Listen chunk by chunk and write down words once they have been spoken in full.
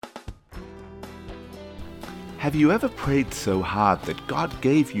Have you ever prayed so hard that God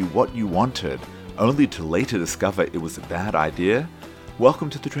gave you what you wanted, only to later discover it was a bad idea? Welcome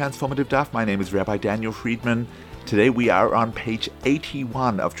to the Transformative Daf. My name is Rabbi Daniel Friedman. Today we are on page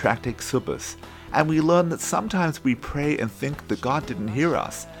 81 of Tractate Kesubos, and we learn that sometimes we pray and think that God didn't hear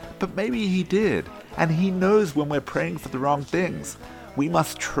us, but maybe He did, and He knows when we're praying for the wrong things. We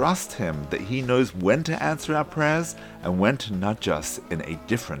must trust Him that He knows when to answer our prayers and when to nudge us in a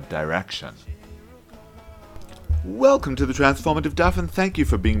different direction. Welcome to the Transformative Daf, and thank you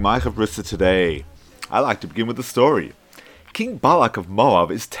for being my Chavrissa today. I like to begin with a story. King Balak of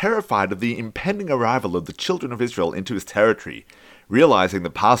Moab is terrified of the impending arrival of the children of Israel into his territory. Realizing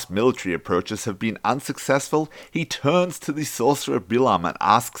that past military approaches have been unsuccessful, he turns to the sorcerer Bilam and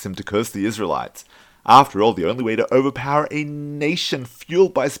asks him to curse the Israelites. After all, the only way to overpower a nation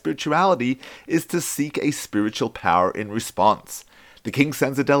fueled by spirituality is to seek a spiritual power in response. The king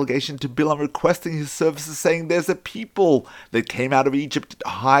sends a delegation to Bilam requesting his services, saying there's a people that came out of Egypt that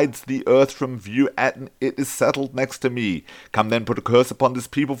hides the earth from view, and it is settled next to me. Come then, put a curse upon this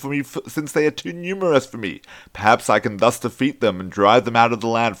people for me, since they are too numerous for me. Perhaps I can thus defeat them and drive them out of the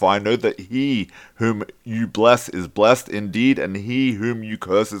land, for I know that he whom you bless is blessed indeed, and he whom you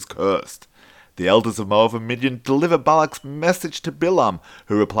curse is cursed. The elders of Moab and Midian deliver Balak's message to Bilam,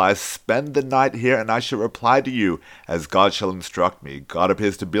 who replies, "Spend the night here, and I shall reply to you, as God shall instruct me." God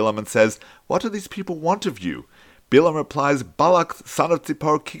appears to Bilam and says, "What do these people want of you?" Bilam replies, "Balak, son of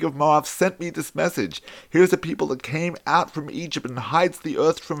Zippor, king of Moab, sent me this message. Here's a people that came out from Egypt and hides the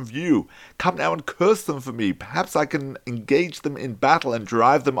earth from view. Come now and curse them for me. Perhaps I can engage them in battle and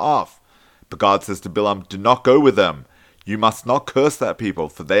drive them off." But God says to Bilam, "Do not go with them. You must not curse that people,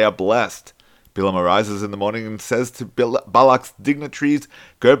 for they are blessed." Bilam arises in the morning and says to Balak's dignitaries,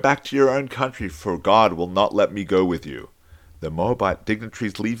 "Go back to your own country, for God will not let me go with you." The Moabite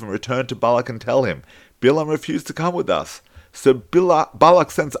dignitaries leave and return to Balak and tell him, "Bilam refused to come with us." So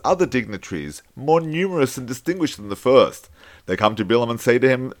Balak sends other dignitaries, more numerous and distinguished than the first. They come to Bilam and say to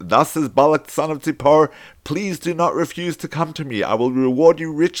him, "Thus says Balak, son of Zippor, please do not refuse to come to me. I will reward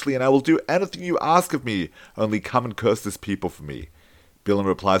you richly, and I will do anything you ask of me. Only come and curse this people for me." Bilam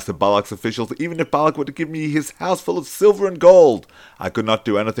replies to Balak's officials, "Even if Balak were to give me his house full of silver and gold, I could not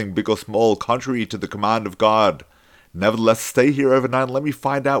do anything big or small, contrary to the command of God. Nevertheless, stay here overnight and let me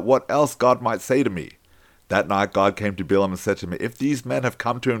find out what else God might say to me." That night God came to Bilam and said to him, "If these men have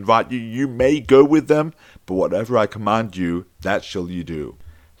come to invite you, you may go with them, but whatever I command you, that shall you do."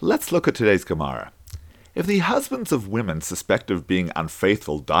 Let's look at today's Gemara. If the husbands of women suspected of being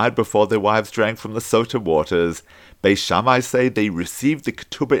unfaithful died before their wives drank from the Sota waters, Beis Shammai say they receive the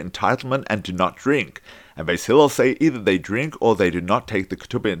ketubah entitlement and do not drink, and Beis Hillel say either they drink or they do not take the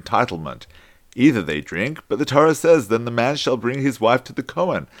ketubah entitlement. Either they drink, but the Torah says, "Then the man shall bring his wife to the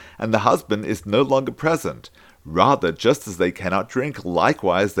Kohen, and the husband is no longer present." Rather, just as they cannot drink,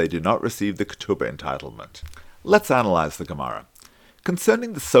 likewise they do not receive the ketubah entitlement. Let's analyze the Gemara.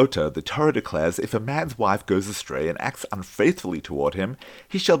 Concerning the Sota, the Torah declares if a man's wife goes astray and acts unfaithfully toward him,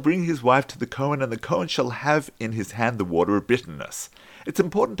 he shall bring his wife to the Kohen, and the Kohen shall have in his hand the water of bitterness. It's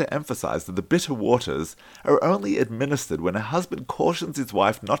important to emphasize that the bitter waters are only administered when a husband cautions his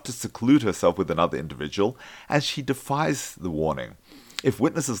wife not to seclude herself with another individual, and she defies the warning. If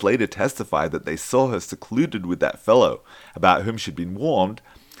witnesses later testify that they saw her secluded with that fellow about whom she'd been warned,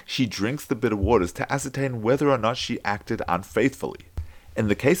 she drinks the bitter waters to ascertain whether or not she acted unfaithfully. In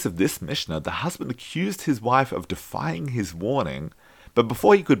the case of this Mishnah, the husband accused his wife of defying his warning, but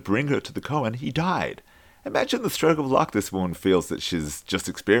before he could bring her to the Kohen, he died. Imagine the stroke of luck this woman feels that she's just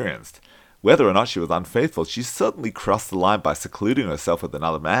experienced. Whether or not she was unfaithful, she certainly crossed the line by secluding herself with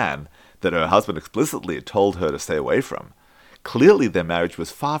another man that her husband explicitly had told her to stay away from. Clearly their marriage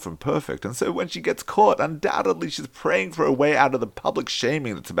was far from perfect, and so when she gets caught, undoubtedly she's praying for a way out of the public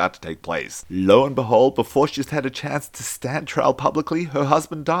shaming that's about to take place. Lo and behold, before she's had a chance to stand trial publicly, her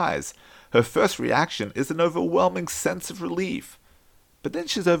husband dies. Her first reaction is an overwhelming sense of relief. But then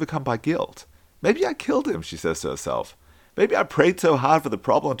she's overcome by guilt. "Maybe I killed him," she says to herself. "Maybe I prayed so hard for the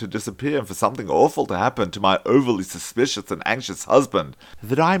problem to disappear and for something awful to happen to my overly suspicious and anxious husband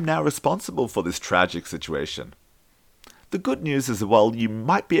that I'm now responsible for this tragic situation." The good news is, while you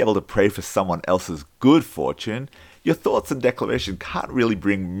might be able to pray for someone else's good fortune, your thoughts and declaration can't really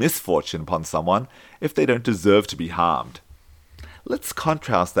bring misfortune upon someone if they don't deserve to be harmed. Let's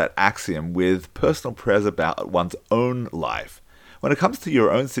contrast that axiom with personal prayers about one's own life. When it comes to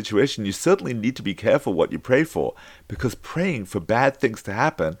your own situation, you certainly need to be careful what you pray for, because praying for bad things to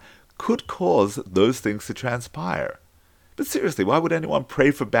happen could cause those things to transpire. But seriously, why would anyone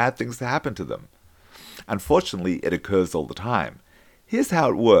pray for bad things to happen to them? Unfortunately, it occurs all the time. Here's how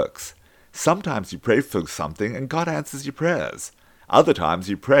it works. Sometimes you pray for something and God answers your prayers. Other times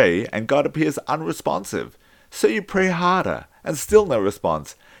you pray and God appears unresponsive. So you pray harder and still no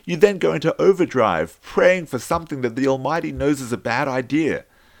response. You then go into overdrive, praying for something that the Almighty knows is a bad idea.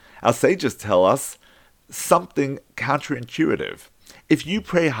 Our sages tell us something counterintuitive. If you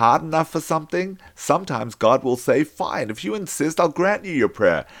pray hard enough for something, sometimes God will say, fine, if you insist, I'll grant you your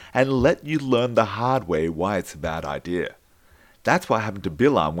prayer, and let you learn the hard way why it's a bad idea. That's what happened to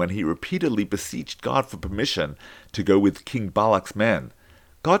Bilam when he repeatedly beseeched God for permission to go with King Balak's men.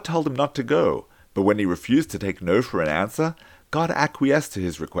 God told him not to go, but when he refused to take no for an answer, God acquiesced to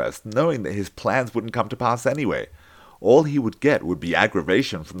his request, knowing that his plans wouldn't come to pass anyway. All he would get would be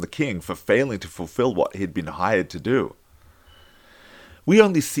aggravation from the king for failing to fulfill what he'd been hired to do. We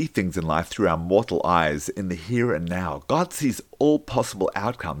only see things in life through our mortal eyes in the here and now. God sees all possible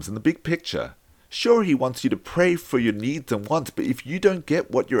outcomes in the big picture. Sure, he wants you to pray for your needs and wants, but if you don't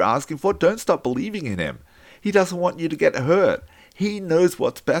get what you're asking for, don't stop believing in him. He doesn't want you to get hurt. He knows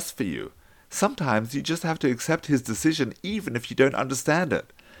what's best for you. Sometimes you just have to accept his decision even if you don't understand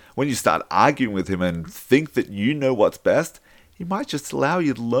it. When you start arguing with him and think that you know what's best, he might just allow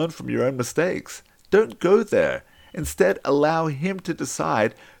you to learn from your own mistakes. Don't go there. Instead, allow him to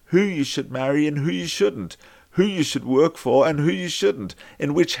decide who you should marry and who you shouldn't, who you should work for and who you shouldn't,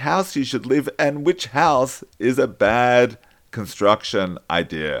 in which house you should live and which house is a bad construction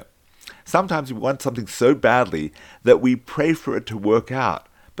idea. Sometimes we want something so badly that we pray for it to work out,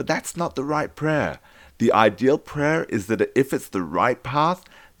 but that's not the right prayer. The ideal prayer is that if it's the right path,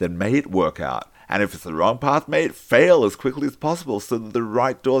 then may it work out, and if it's the wrong path, may it fail as quickly as possible so that the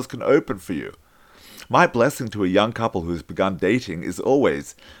right doors can open for you. My blessing to a young couple who has begun dating is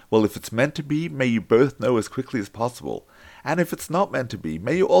always, well, if it's meant to be, may you both know as quickly as possible. And if it's not meant to be,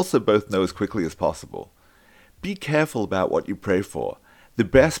 may you also both know as quickly as possible. Be careful about what you pray for. The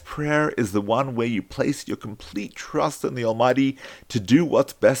best prayer is the one where you place your complete trust in the Almighty to do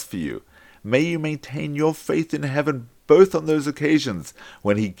what's best for you. May you maintain your faith in heaven both on those occasions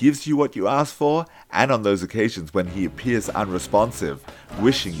when he gives you what you ask for and on those occasions when he appears unresponsive,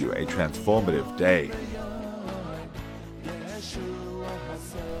 wishing you a transformative day.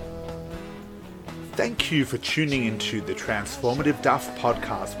 Thank you for tuning into the Transformative Daf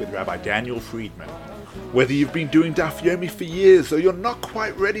podcast with Rabbi Daniel Friedman. Whether you've been doing Daf Yomi for years or you're not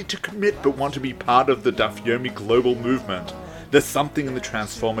quite ready to commit but want to be part of the Daf Yomi global movement, there's something in the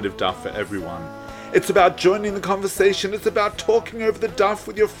Transformative Daf for everyone. It's about joining the conversation. It's about talking over the daf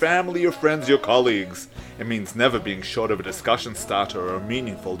with your family, your friends, your colleagues. It means never being short of a discussion starter or a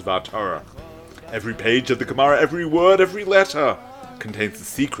meaningful Dvar Torah. Every page of the Gemara, every word, every letter contains the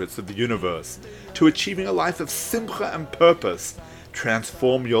secrets of the universe. To achieving a life of simcha and purpose,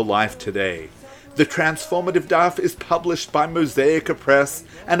 transform your life today. The Transformative Daf is published by Mosaic Press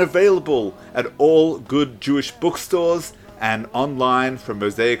and available at all good Jewish bookstores and online from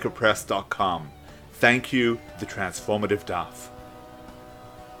mosaicpress.com. Thank you, the Transformative Daf.